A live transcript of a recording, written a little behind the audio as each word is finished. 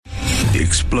The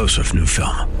explosive new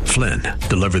film, Flynn,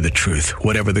 deliver the truth,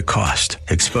 whatever the cost,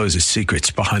 exposes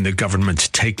secrets behind the government's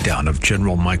takedown of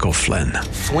General Michael Flynn.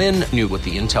 Flynn knew what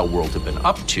the intel world had been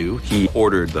up to. He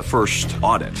ordered the first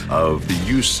audit of the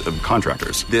use of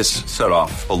contractors. This set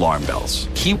off alarm bells.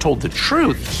 He told the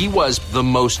truth. He was the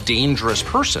most dangerous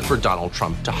person for Donald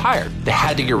Trump to hire. They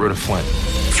had to get rid of Flynn.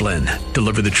 Flynn,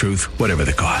 deliver the truth, whatever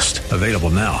the cost. Available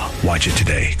now. Watch it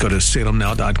today. Go to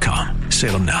salemnow.com.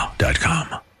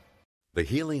 salemnow.com. The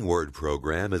Healing Word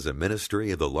program is a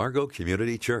ministry of the Largo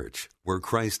Community Church, where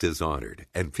Christ is honored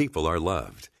and people are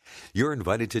loved. You're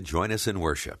invited to join us in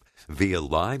worship via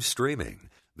live streaming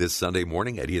this Sunday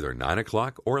morning at either 9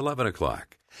 o'clock or 11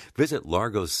 o'clock. Visit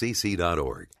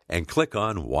largocc.org and click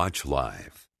on Watch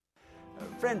Live.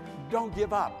 Friend, don't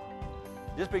give up.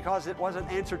 Just because it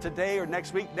wasn't answered today or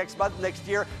next week, next month, next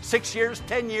year, 6 years,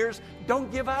 10 years,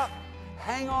 don't give up.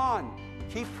 Hang on.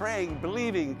 Keep praying,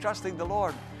 believing, trusting the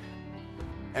Lord.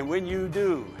 And when you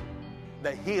do,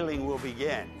 the healing will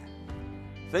begin.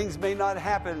 Things may not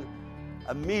happen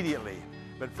immediately,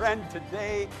 but friend,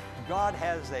 today God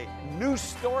has a new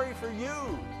story for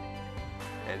you.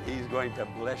 And He's going to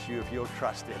bless you if you'll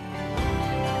trust Him.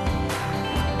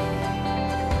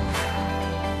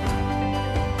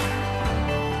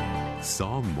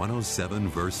 Psalm 107,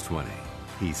 verse 20.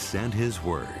 He sent His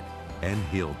word and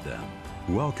healed them.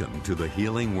 Welcome to the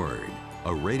Healing Word,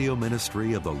 a radio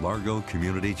ministry of the Largo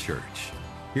Community Church.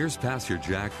 Here's Pastor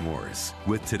Jack Morris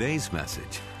with today's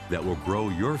message that will grow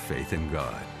your faith in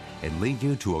God and lead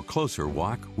you to a closer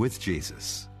walk with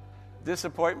Jesus.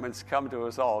 Disappointments come to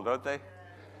us all, don't they?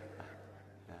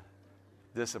 Yeah.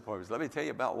 Disappointments. Let me tell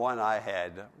you about one I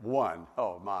had. One.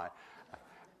 Oh, my.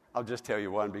 I'll just tell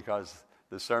you one because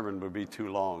the sermon would be too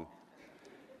long.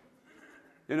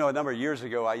 You know, a number of years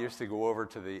ago, I used to go over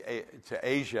to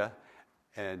Asia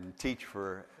and teach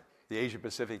for the Asia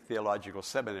Pacific Theological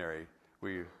Seminary,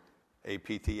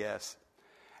 APTS.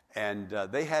 And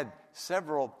they had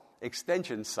several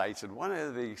extension sites, and one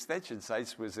of the extension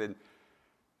sites was in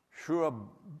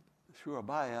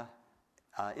Surabaya,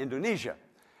 Indonesia.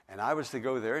 And I was to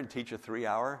go there and teach a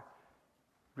 3-hour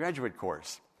graduate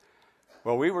course.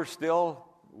 Well, we were still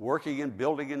working and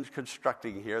building and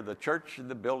constructing here. The church and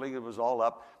the building, it was all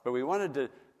up, but we wanted to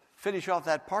finish off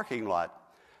that parking lot.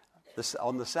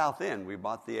 On the south end, we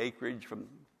bought the acreage from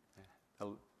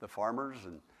the farmers,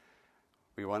 and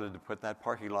we wanted to put that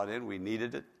parking lot in. We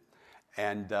needed it,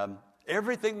 and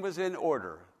everything was in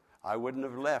order. I wouldn't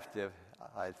have left if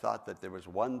I thought that there was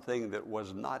one thing that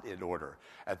was not in order.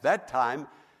 At that time,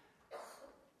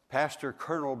 Pastor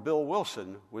Colonel Bill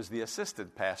Wilson was the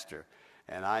assistant pastor,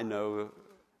 and I know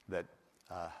that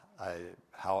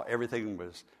how everything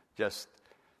was just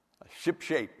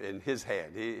shipshape in his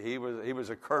hand. He was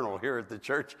a colonel here at the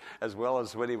church, as well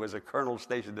as when he was a colonel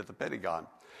stationed at the Pentagon.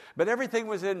 But everything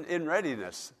was in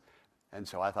readiness. And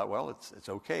so I thought, well, it's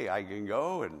okay. I can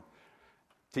go and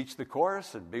teach the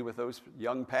course and be with those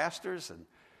young pastors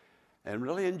and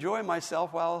really enjoy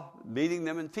myself while meeting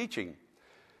them and teaching.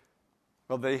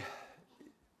 Well,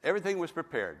 everything was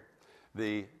prepared.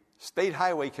 The State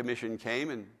Highway Commission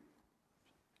came and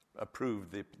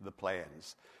approved the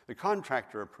plans. The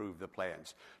contractor approved the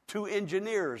plans. 2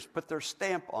 engineers put their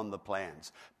stamp on the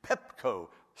plans. Pepco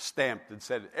stamped and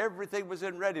said everything was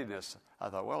in readiness. I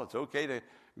thought, well, it's okay to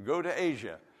go to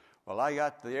Asia. Well, I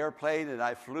got the airplane and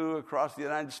I flew across the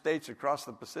United States, across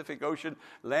the Pacific Ocean,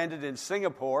 landed in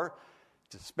Singapore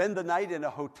to spend the night in a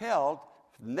hotel,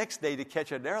 the next day to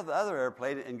catch another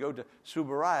airplane and go to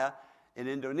Surabaya in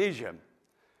Indonesia.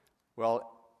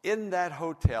 Well, in that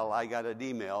hotel, I got an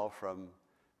email from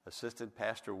Assistant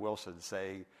Pastor Wilson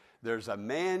saying, there's a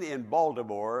man in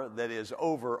Baltimore that is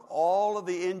over all of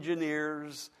the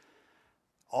engineers,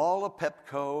 all of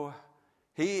Pepco.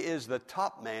 He is the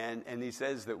top man, and he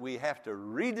says that we have to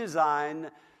redesign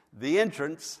the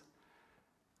entrance.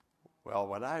 Well,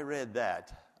 when I read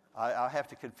that, I'll have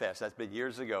to confess, that's been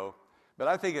years ago, but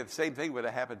I think the same thing would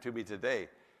have happened to me today.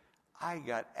 I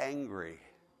got angry.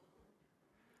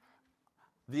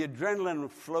 The adrenaline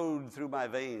flowed through my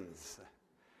veins.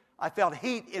 I felt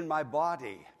heat in my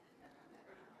body.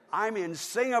 I'm in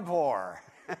Singapore,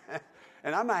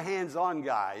 and I'm a hands-on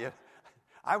guy.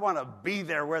 I want to be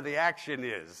there where the action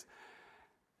is.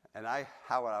 And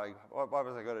what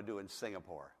was I going to do in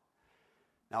Singapore?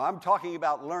 Now, I'm talking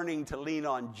about learning to lean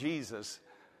on Jesus.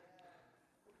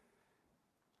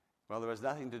 Well, there was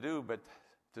nothing to do but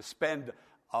to spend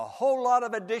a whole lot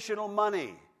of additional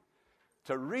money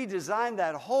to redesign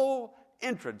that whole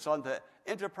entrance on the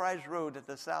Enterprise Road at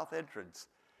the south entrance.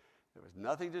 There was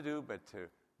nothing to do but to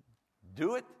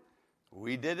do it.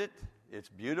 We did it. It's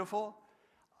beautiful.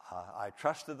 I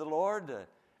trusted the Lord,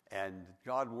 and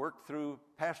God worked through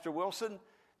Pastor Wilson.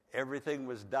 Everything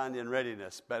was done in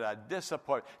readiness, but a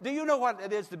disappointment. Do you know what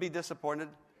it is to be disappointed?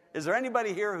 Is there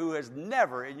anybody here who has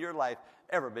never in your life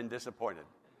ever been disappointed?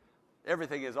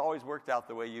 Everything has always worked out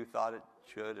the way you thought it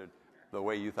should and the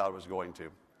way you thought it was going to.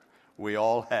 We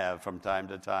all have from time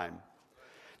to time.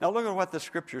 Now look at what the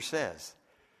Scripture says.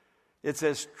 It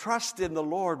says, trust in the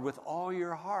Lord with all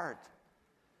your heart.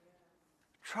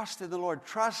 Trust in the Lord.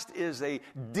 Trust is a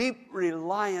deep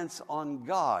reliance on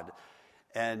God.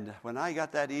 And when I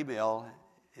got that email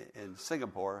in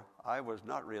Singapore, I was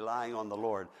not relying on the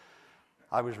Lord.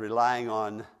 I was relying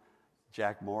on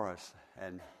Jack Morris,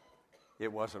 and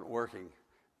it wasn't working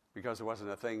because there wasn't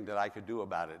a thing that I could do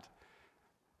about it.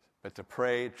 But to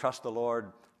pray, trust the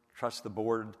Lord, trust the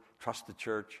board, trust the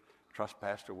church, trust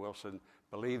Pastor Wilson,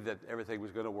 believe that everything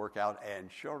was going to work out, and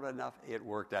sure enough, it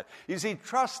worked out. You see,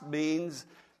 trust means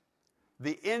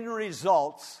the end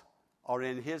results are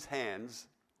in His hands,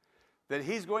 that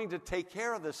He's going to take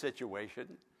care of the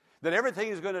situation, that everything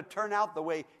is going to turn out the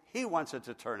way He wants it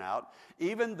to turn out.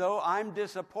 Even though I'm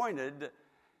disappointed,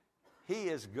 He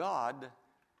is God.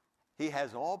 He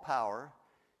has all power.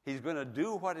 He's going to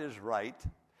do what is right.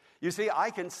 You see, I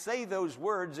can say those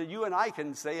words, and you and I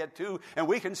can say it too, and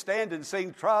we can stand and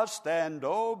sing, trust and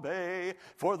obey,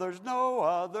 for there's no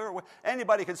other way.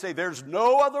 Anybody can say, there's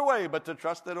no other way but to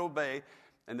trust and obey.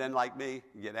 And then, like me,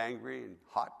 get angry and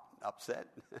hot, upset.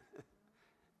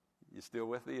 You still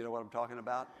with me? You know what I'm talking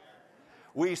about?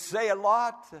 We say a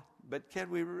lot, but can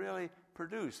we really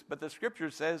produce? But the Scripture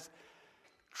says,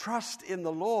 trust in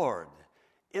the Lord.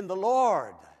 In the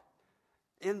Lord.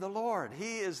 In the Lord.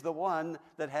 He is the one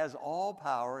that has all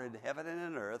power in heaven and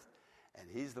in earth, and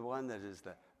He's the one that is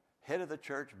the head of the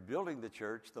church, building the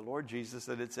church, the Lord Jesus,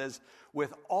 and it says,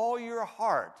 with all your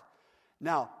heart.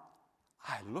 Now,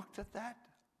 I looked at that.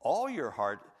 All your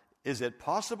heart. Is it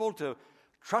possible to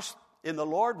trust in the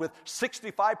Lord with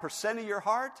 65% of your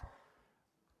heart?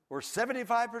 Or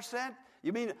 75%?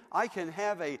 You mean I can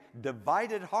have a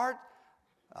divided heart?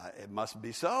 It must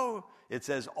be so. It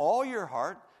says all your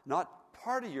heart, not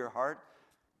part of your heart,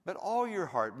 but all your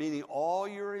heart, meaning all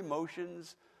your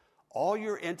emotions, all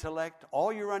your intellect,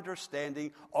 all your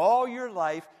understanding, all your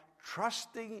life,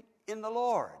 trusting in the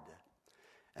Lord.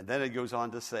 And then it goes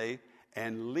on to say,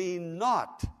 and lean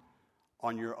not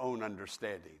on your own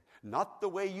understanding. Not the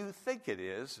way you think it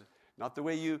is, not the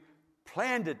way you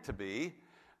planned it to be.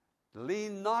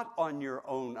 Lean not on your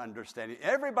own understanding.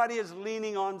 Everybody is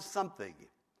leaning on something.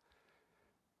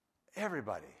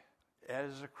 Everybody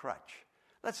as a crutch.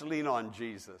 Let's lean on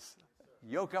Jesus.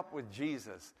 Yoke up with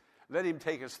Jesus. Let Him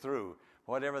take us through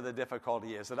whatever the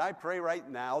difficulty is. And I pray right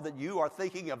now that you are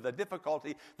thinking of the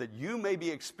difficulty that you may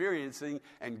be experiencing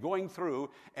and going through,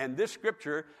 and this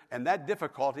Scripture and that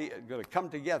difficulty are going to come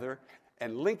together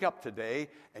and link up today,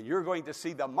 and you're going to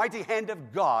see the mighty hand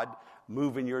of God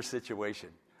move in your situation.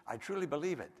 I truly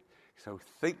believe it. So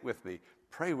think with me,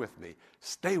 pray with me,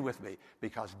 stay with me,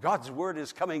 because God's Word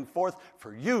is coming forth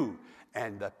for you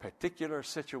and the particular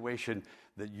situation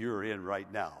that you're in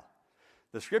right now.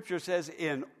 The Scripture says,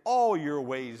 in all your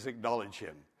ways acknowledge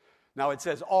Him. Now it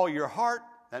says all your heart.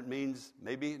 That means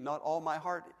maybe not all my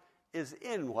heart is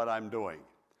in what I'm doing.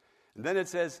 And then it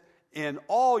says, in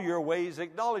all your ways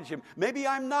acknowledge Him. Maybe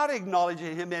I'm not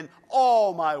acknowledging Him in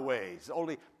all my ways,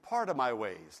 only part of my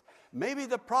ways. Maybe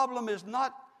the problem is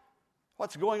not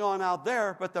what's going on out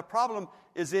there, but the problem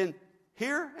is in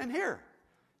here and here.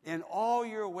 In all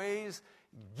your ways,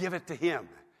 give it to Him.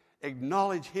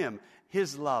 Acknowledge Him,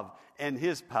 His love, and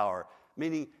His power.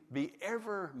 Meaning, be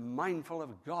ever mindful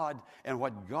of God and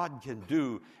what God can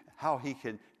do, how He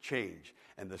can change.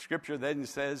 And the Scripture then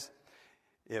says,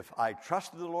 if I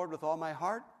trust in the Lord with all my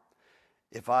heart,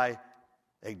 if I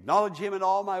acknowledge Him in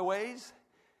all my ways,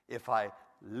 if I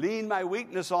lean my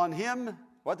weakness on Him,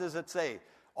 what does it say?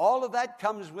 All of that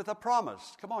comes with a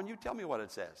promise. Come on, you tell me what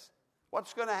it says.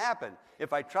 What's going to happen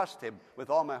if I trust Him with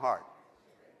all my heart?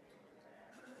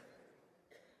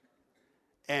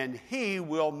 And He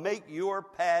will make your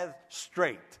path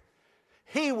straight.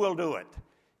 He will do it.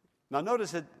 Now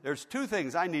notice that there's two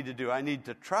things I need to do. I need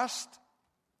to trust.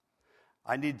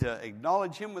 I need to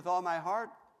acknowledge Him with all my heart.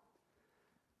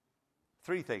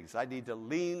 Three things. I need to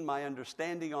lean my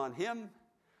understanding on Him.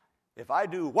 If I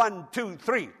do 1, 2,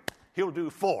 3, He'll do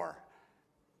 4.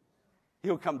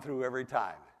 He'll come through every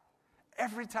time.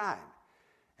 Every time.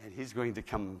 And He's going to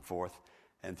come forth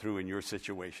and through in your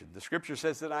situation. The Scripture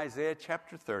says in Isaiah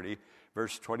chapter 30,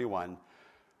 verse 21,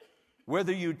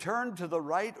 whether you turn to the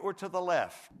right or to the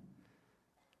left,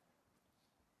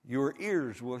 your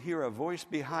ears will hear a voice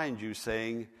behind you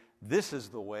saying, this is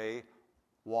the way,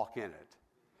 walk in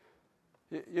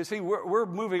it. You see, we're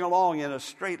moving along in a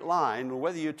straight line.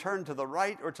 Whether you turn to the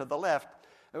right or to the left,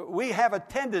 we have a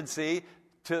tendency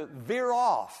to veer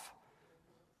off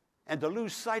and to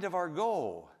lose sight of our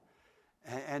goal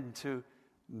and to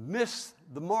miss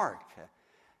the mark.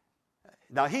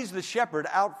 Now, he's the shepherd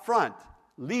out front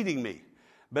leading me.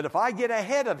 But if I get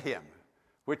ahead of him,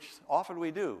 which often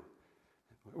we do,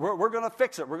 we're going to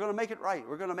fix it. We're going to make it right.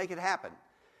 We're going to make it happen.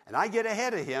 And I get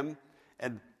ahead of him,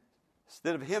 and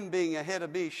instead of him being ahead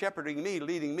of me, shepherding me,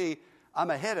 leading me, I'm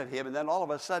ahead of him, and then all of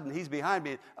a sudden he's behind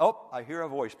me. Oh, I hear a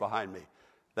voice behind me.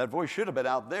 That voice should have been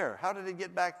out there. How did it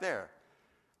get back there?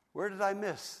 Where did I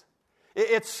miss?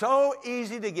 It's so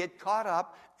easy to get caught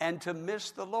up and to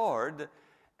miss the Lord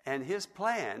and his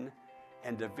plan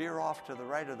and to veer off to the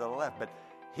right or the left. But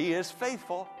he is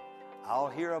faithful. I'll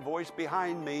hear a voice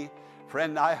behind me.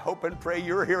 Friend, I hope and pray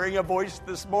you're hearing a voice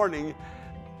this morning,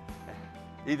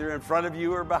 either in front of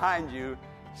you or behind you,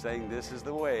 saying, this is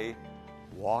the way,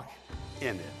 walk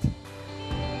in it.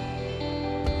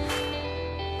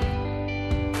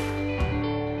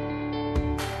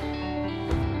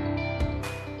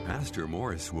 Pastor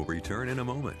Morris will return in a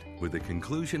moment with the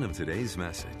conclusion of today's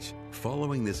message,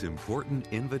 following this important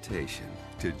invitation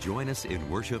to join us in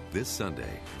worship this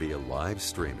Sunday via live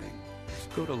streaming.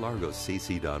 Go to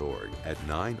largocc.org at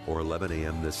 9 or 11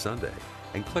 a.m. this Sunday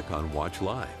and click on Watch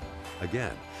Live.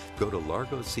 Again, go to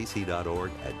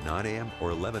largocc.org at 9 a.m.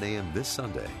 or 11 a.m. this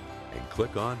Sunday and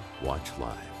click on Watch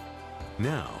Live.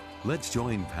 Now, let's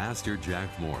join Pastor Jack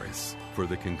Morris for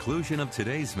the conclusion of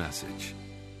today's message.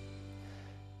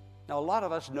 Now, a lot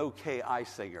of us know Kay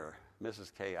Eisinger,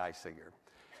 Mrs. Kay Eisinger.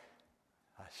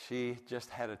 She just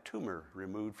had a tumor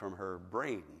removed from her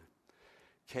brain.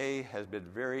 Kay has been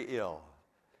very ill,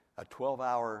 a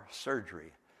 12-hour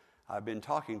surgery. I've been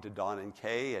talking to Don and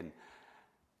Kay, and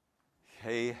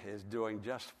Kay is doing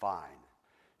just fine.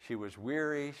 She was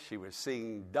weary, she was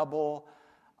seeing double,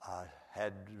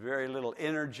 had very little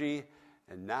energy,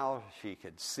 and now she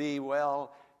could see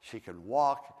well, she can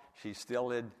walk. She's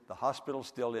still in the hospital,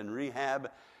 still in rehab,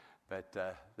 but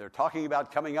they're talking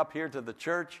about coming up here to the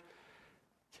church.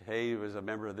 Kay was a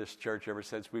member of this church ever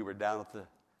since we were down at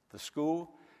the school,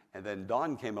 and then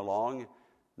Don came along,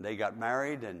 and they got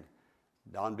married, and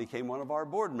Don became one of our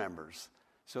board members.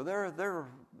 So they're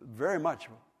very much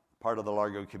part of the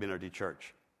Largo Community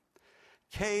Church.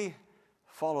 Kay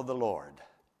followed the Lord.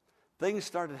 Things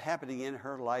started happening in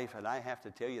her life, and I have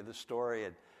to tell you the story,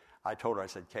 and I told her, I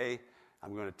said, Kay,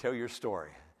 I'm going to tell your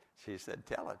story. She said,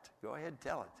 tell it. Go ahead,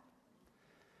 tell it.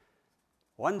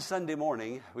 One Sunday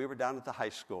morning, we were down at the high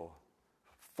school,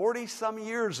 40-some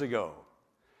years ago.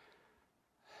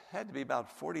 Had to be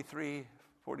about 43,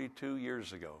 42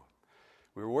 years ago.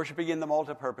 We were worshiping in the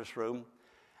multipurpose room,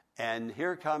 and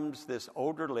here comes this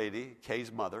older lady,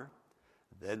 Kay's mother.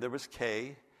 Then there was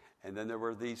Kay, and then there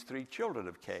were these three children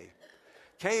of Kay.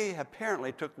 Kay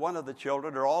apparently took one of the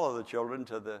children, or all of the children,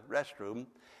 to the restroom,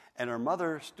 and her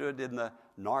mother stood in the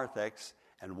narthex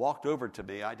and walked over to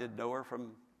me. I didn't know her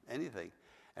from anything.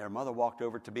 And her mother walked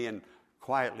over to me, and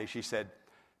quietly she said,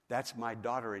 that's my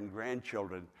daughter and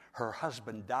grandchildren. Her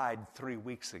husband died 3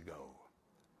 weeks ago.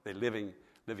 They're living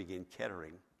in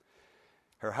Kettering.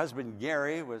 Her husband,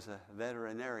 Gary, was a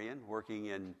veterinarian working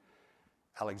in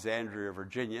Alexandria,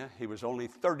 Virginia. He was only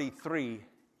 33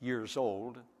 years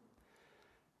old.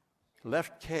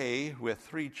 Left Kay with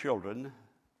 3 children,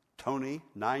 Tony,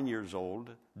 9 years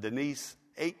old, Denise,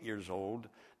 8 years old,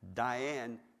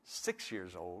 Diane, 6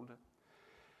 years old,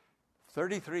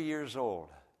 33 years old.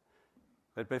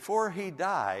 But before he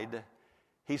died,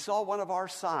 he saw one of our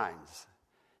signs.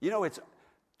 You know,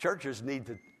 churches need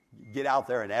to get out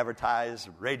there and advertise,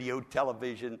 radio,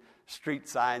 television, street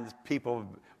signs, people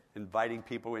inviting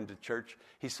people into church.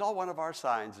 He saw one of our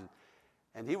signs,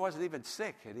 and he wasn't even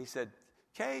sick. And he said,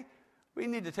 Kay, we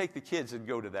need to take the kids and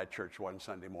go to that church one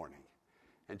Sunday morning.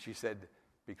 And she said,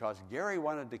 because Gary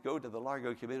wanted to go to the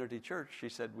Largo Community Church, she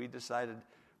said, we decided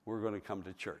we're going to come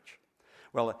to church.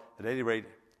 Well, at any rate,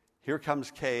 here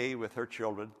comes Kay with her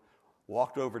children,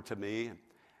 walked over to me,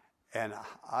 and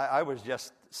I was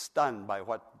just stunned by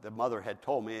what the mother had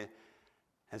told me.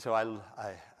 And so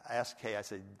I asked Kay, I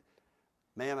said,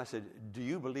 ma'am, I said, do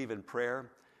you believe in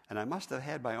prayer? And I must have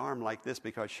had my arm like this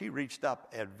because she reached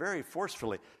up and very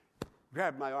forcefully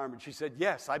grabbed my arm, and she said,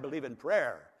 yes, I believe in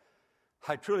prayer.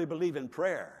 I truly believe in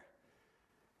prayer.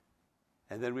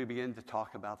 And then we began to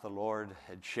talk about the Lord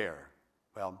and share.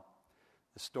 Well,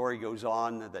 the story goes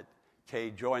on that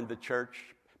Kay joined the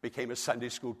church, became a Sunday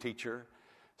school teacher,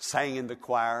 sang in the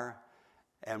choir,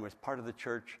 and was part of the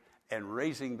church and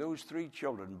raising those 3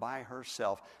 children by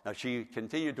herself. Now, she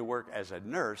continued to work as a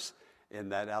nurse in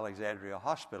that Alexandria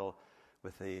hospital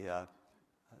with the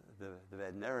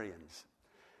veterinarians.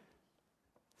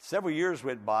 Several years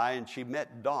went by, and she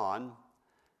met Don.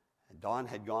 Don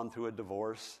had gone through a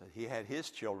divorce. He had his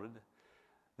children.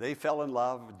 They fell in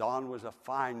love. Don was a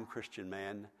fine Christian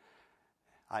man.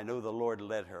 I know the Lord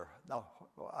led her. Now,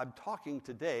 I'm talking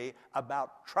today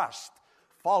about trust,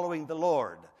 following the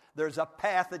Lord. There's a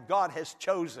path that God has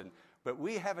chosen, but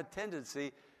we have a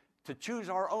tendency to choose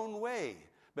our own way.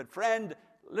 But friend,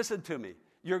 listen to me.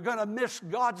 You're going to miss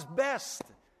God's best.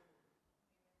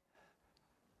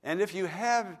 And if you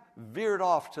have veered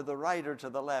off to the right or to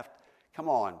the left, come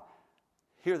on,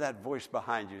 hear that voice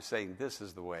behind you saying, this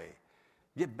is the way.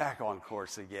 Get back on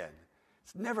course again.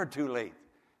 It's never too late.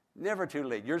 Never too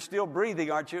late. You're still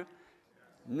breathing, aren't you?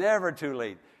 Never too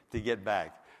late to get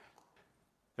back.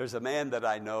 There's a man that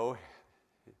I know,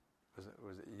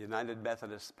 was a United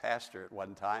Methodist pastor at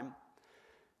one time.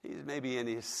 He's maybe in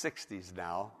his 60s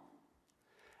now.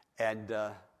 And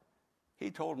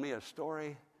he told me a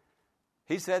story.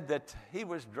 He said that he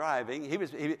was driving. He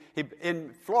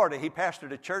in Florida, he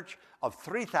pastored a church of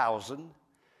 3,000.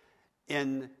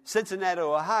 In Cincinnati,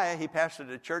 Ohio, he pastored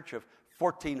a church of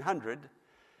 1,400.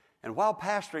 And while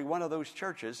pastoring one of those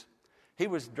churches, he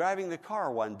was driving the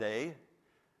car one day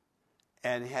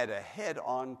and had a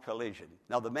head-on collision.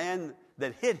 Now, the man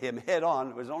that hit him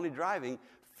head-on was only driving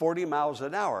 40 miles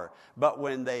an hour. But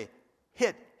when they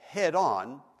hit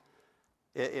head-on,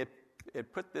 it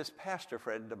put this pastor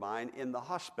friend of mine in the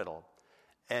hospital.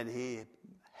 And he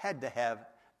had to have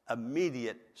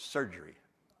immediate surgery.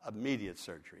 Immediate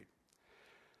surgery.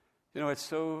 You know, it's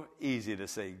so easy to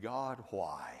say, God,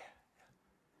 why?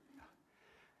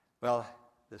 Well,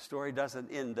 the story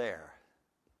doesn't end there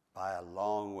by a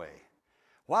long way.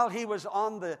 While he was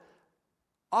on the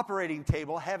operating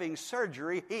table having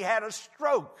surgery, he had a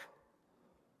stroke.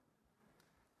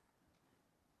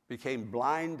 Became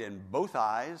blind in both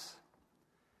eyes,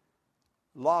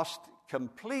 lost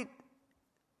complete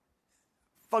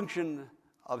function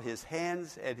of his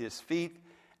hands and his feet,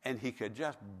 and he could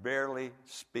just barely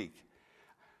speak.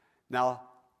 Now,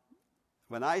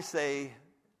 when I say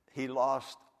he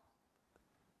lost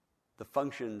the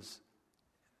functions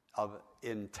of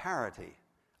entirety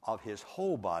of his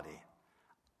whole body,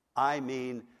 I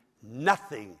mean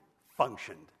nothing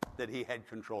functioned that he had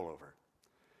control over.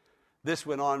 This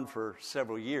went on for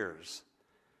several years.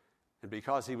 And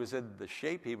because he was in the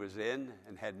shape he was in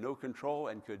and had no control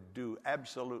and could do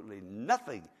absolutely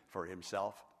nothing for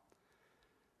himself,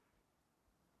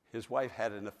 his wife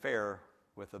had an affair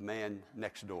with a man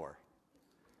next door.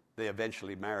 They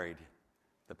eventually married,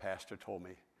 the pastor told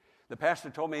me. The pastor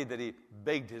told me that he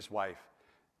begged his wife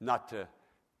not to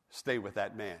stay with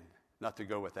that man, not to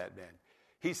go with that man.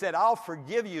 He said, I'll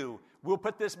forgive you. We'll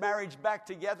put this marriage back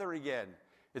together again.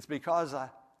 It's because I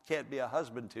can't be a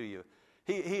husband to you.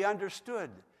 He understood,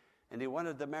 and he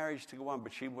wanted the marriage to go on,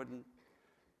 but she wouldn't.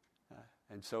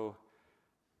 And so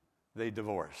they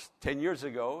divorced. 10 years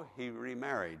ago, he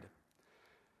remarried.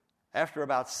 After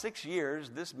about 6 years,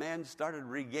 this man started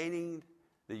regaining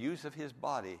the use of his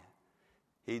body.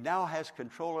 He now has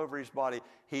control over his body.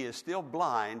 He is still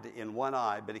blind in one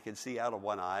eye, but he can see out of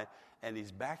one eye, and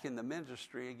he's back in the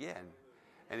ministry again.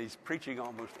 And he's preaching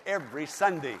almost every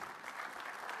Sunday.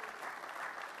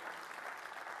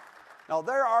 Now,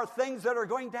 there are things that are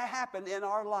going to happen in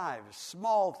our lives,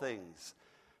 small things,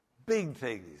 big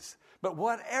things. But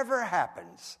whatever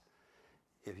happens,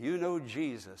 if you know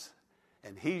Jesus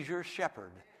and he's your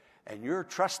shepherd and you're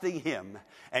trusting him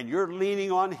and you're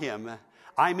leaning on him,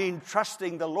 I mean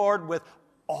trusting the Lord with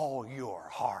all your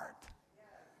heart.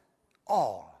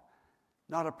 All,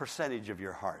 not a percentage of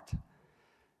your heart.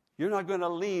 You're not going to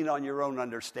lean on your own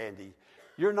understanding.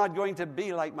 You're not going to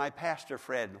be like my pastor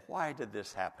friend. Why did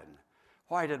this happen?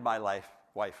 Why did my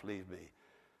wife leave me?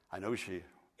 I know she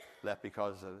left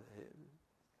because of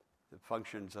the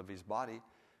functions of his body.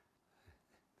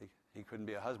 He couldn't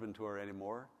be a husband to her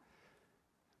anymore.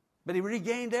 But he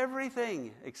regained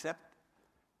everything except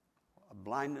a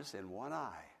blindness in one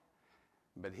eye.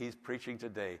 But he's preaching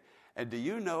today. And do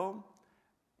you know,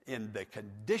 in the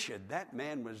condition that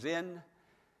man was in,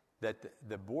 that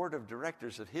the board of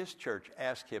directors of his church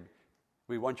asked him,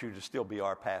 we want you to still be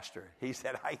our pastor. He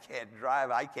said, I can't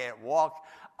drive, I can't walk,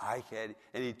 I can't.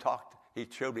 And he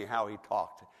showed me how he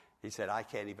talked. He said, I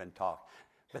can't even talk.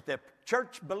 But the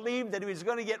church believed that he was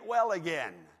going to get well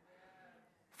again.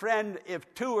 Friend,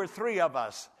 if 2 or 3 of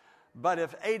us, but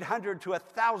if 800 to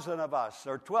 1,000 of us,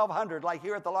 or 1,200 like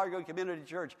here at the Largo Community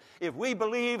Church, if we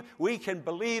believe, we can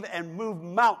believe and move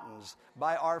mountains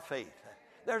by our faith.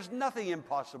 There's nothing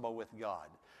impossible with God.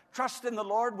 Trust in the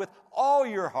Lord with all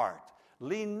your heart.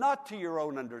 Lean not to your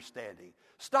own understanding.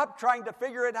 Stop trying to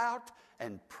figure it out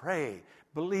and pray,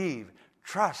 believe,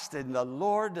 trust in the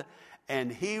Lord,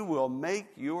 and He will make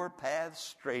your path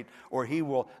straight, or He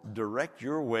will direct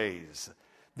your ways.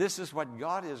 This is what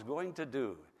God is going to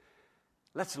do.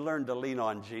 Let's learn to lean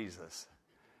on Jesus.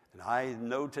 And I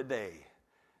know today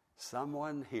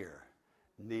someone here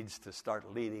needs to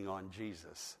start leaning on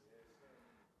Jesus.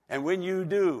 And when you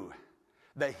do,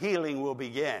 the healing will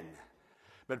begin.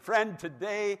 But friend,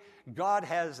 today God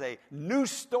has a new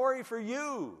story for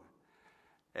you.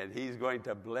 And He's going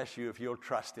to bless you if you'll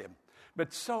trust Him.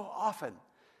 But so often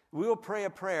we'll pray a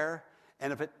prayer,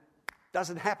 and if it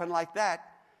doesn't happen like that,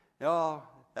 oh,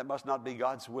 that must not be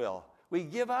God's will. We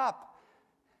give up.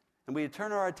 And we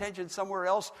turn our attention somewhere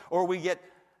else, or we get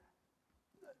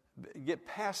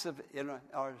passive in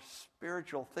our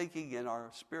spiritual thinking, in our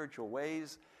spiritual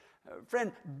ways.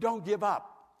 Friend, don't give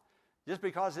up. Just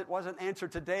because it wasn't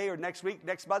answered today or next week,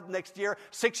 next month, next year,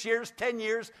 6 years, 10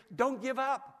 years, don't give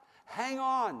up. Hang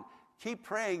on. Keep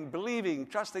praying, believing,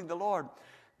 trusting the Lord.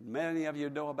 Many of you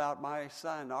know about my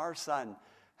son, our son,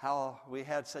 how we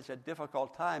had such a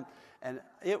difficult time. And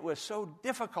it was so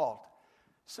difficult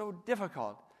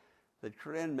that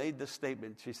Corinne made this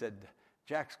statement. She said,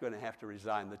 Jack's going to have to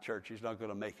resign the church. He's not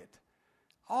going to make it.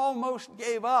 Almost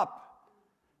gave up.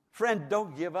 Friend,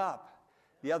 don't give up.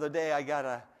 The other day I got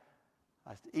an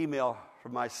email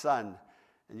from my son.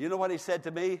 And you know what he said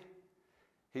to me?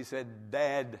 He said,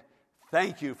 Dad,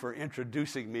 thank you for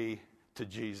introducing me to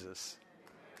Jesus.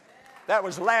 That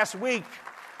was last week.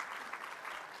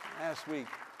 I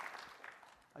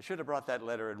should have brought that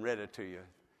letter and read it to you.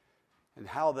 And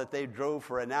how that they drove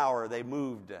for an hour. They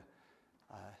moved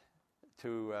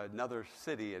to another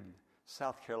city in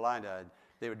South Carolina.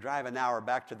 They would drive an hour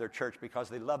back to their church because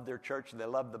they loved their church and they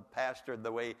loved the pastor and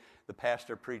the way the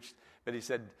pastor preached. But he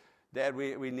said, Dad,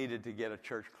 we needed to get a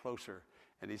church closer.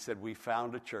 And he said, we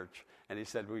found a church. And he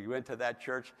said, we went to that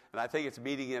church, and I think it's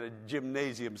meeting in a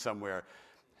gymnasium somewhere.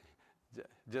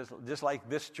 Just like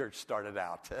this church started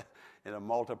out, in a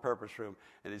multi-purpose room.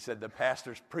 And he said the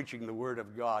pastor's preaching the Word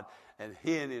of God, and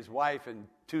he and his wife and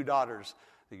 2 daughters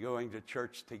are going to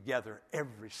church together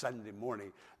every Sunday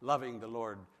morning, loving the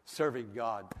Lord, serving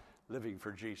God, living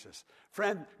for Jesus.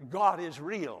 Friend, God is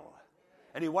real,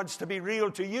 and He wants to be real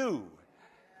to you.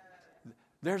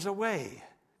 There's a way,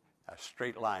 a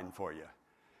straight line for you.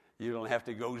 You don't have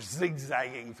to go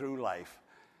zigzagging through life,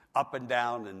 up and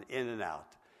down and in and out.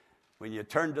 When you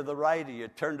turn to the right or you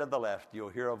turn to the left, you'll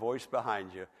hear a voice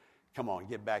behind you. Come on,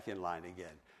 get back in line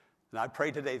again. And I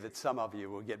pray today that some of you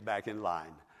will get back in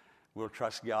line. We'll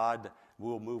trust God.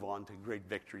 We'll move on to great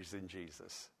victories in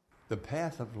Jesus. The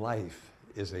path of life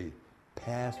is a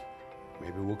path,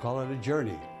 maybe we'll call it a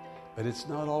journey, but it's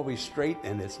not always straight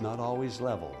and it's not always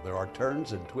level. There are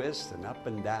turns and twists and up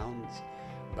and downs,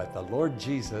 but the Lord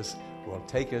Jesus will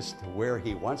take us to where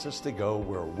He wants us to go,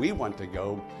 where we want to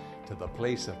go, to the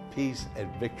place of peace and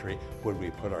victory when we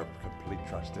put our complete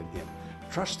trust in Him.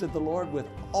 Trust in the Lord with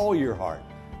all your heart.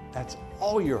 That's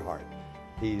all your heart.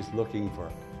 He's looking for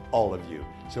all of you.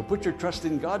 So put your trust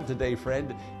in God today,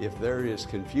 friend. If there is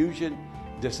confusion,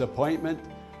 disappointment,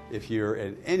 if you're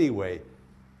in any way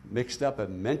mixed up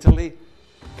and mentally,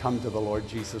 come to the Lord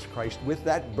Jesus Christ with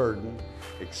that burden.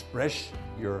 Express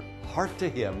your heart to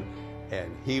Him,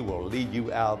 and He will lead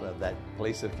you out of that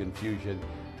place of confusion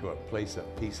to a place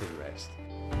of peace and rest.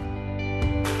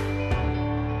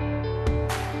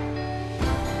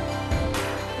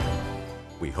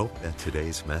 We hope that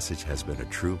today's message has been a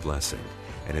true blessing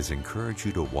and has encouraged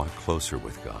you to walk closer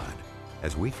with God.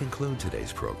 As we conclude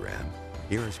today's program,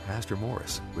 here is Pastor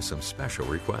Morris with some special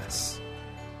requests.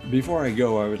 Before I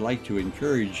go, I would like to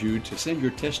encourage you to send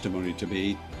your testimony to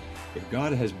me. If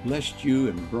God has blessed you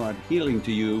and brought healing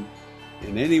to you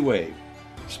in any way,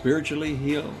 spiritually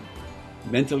healed,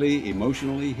 mentally,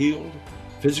 emotionally healed,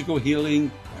 physical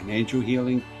healing, financial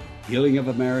healing, healing of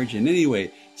a marriage, in any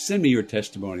way, send me your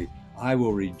testimony. I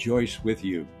will rejoice with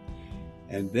you.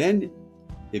 And then,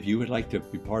 if you would like to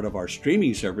be part of our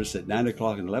streaming service at 9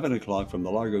 o'clock and 11 o'clock from the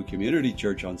Largo Community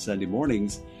Church on Sunday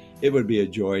mornings, it would be a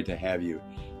joy to have you.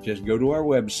 Just go to our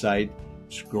website,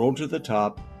 scroll to the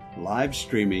top, live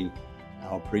streaming.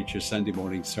 I'll preach a Sunday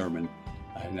morning sermon,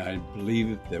 and I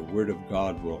believe the Word of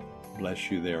God will bless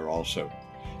you there also.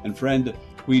 And friend,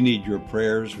 we need your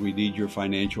prayers. We need your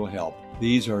financial help.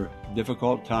 These are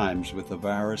difficult times with the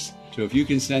virus. So if you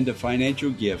can send a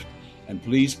financial gift, and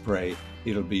please pray,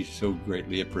 it'll be so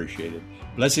greatly appreciated.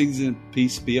 Blessings and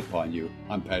peace be upon you.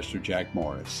 I'm Pastor Jack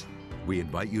Morris. We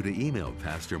invite you to email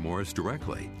Pastor Morris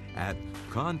directly at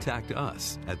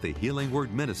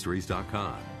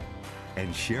contactus@thehealingwordministries.com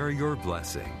and share your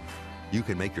blessing. You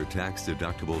can make your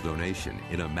tax-deductible donation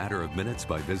in a matter of minutes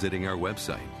by visiting our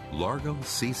website,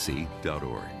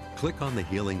 largocc.org. Click on the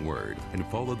Healing Word and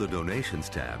follow the Donations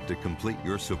tab to complete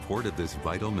your support of this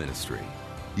vital ministry.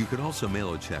 You can also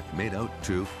mail a check made out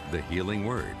to The Healing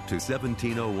Word to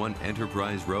 1701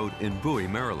 Enterprise Road in Bowie,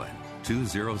 Maryland,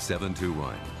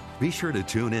 20721. Be sure to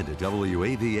tune in to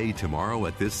WAVA tomorrow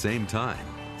at this same time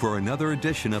for another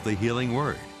edition of The Healing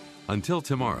Word. Until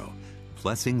tomorrow,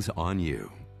 blessings on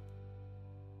you.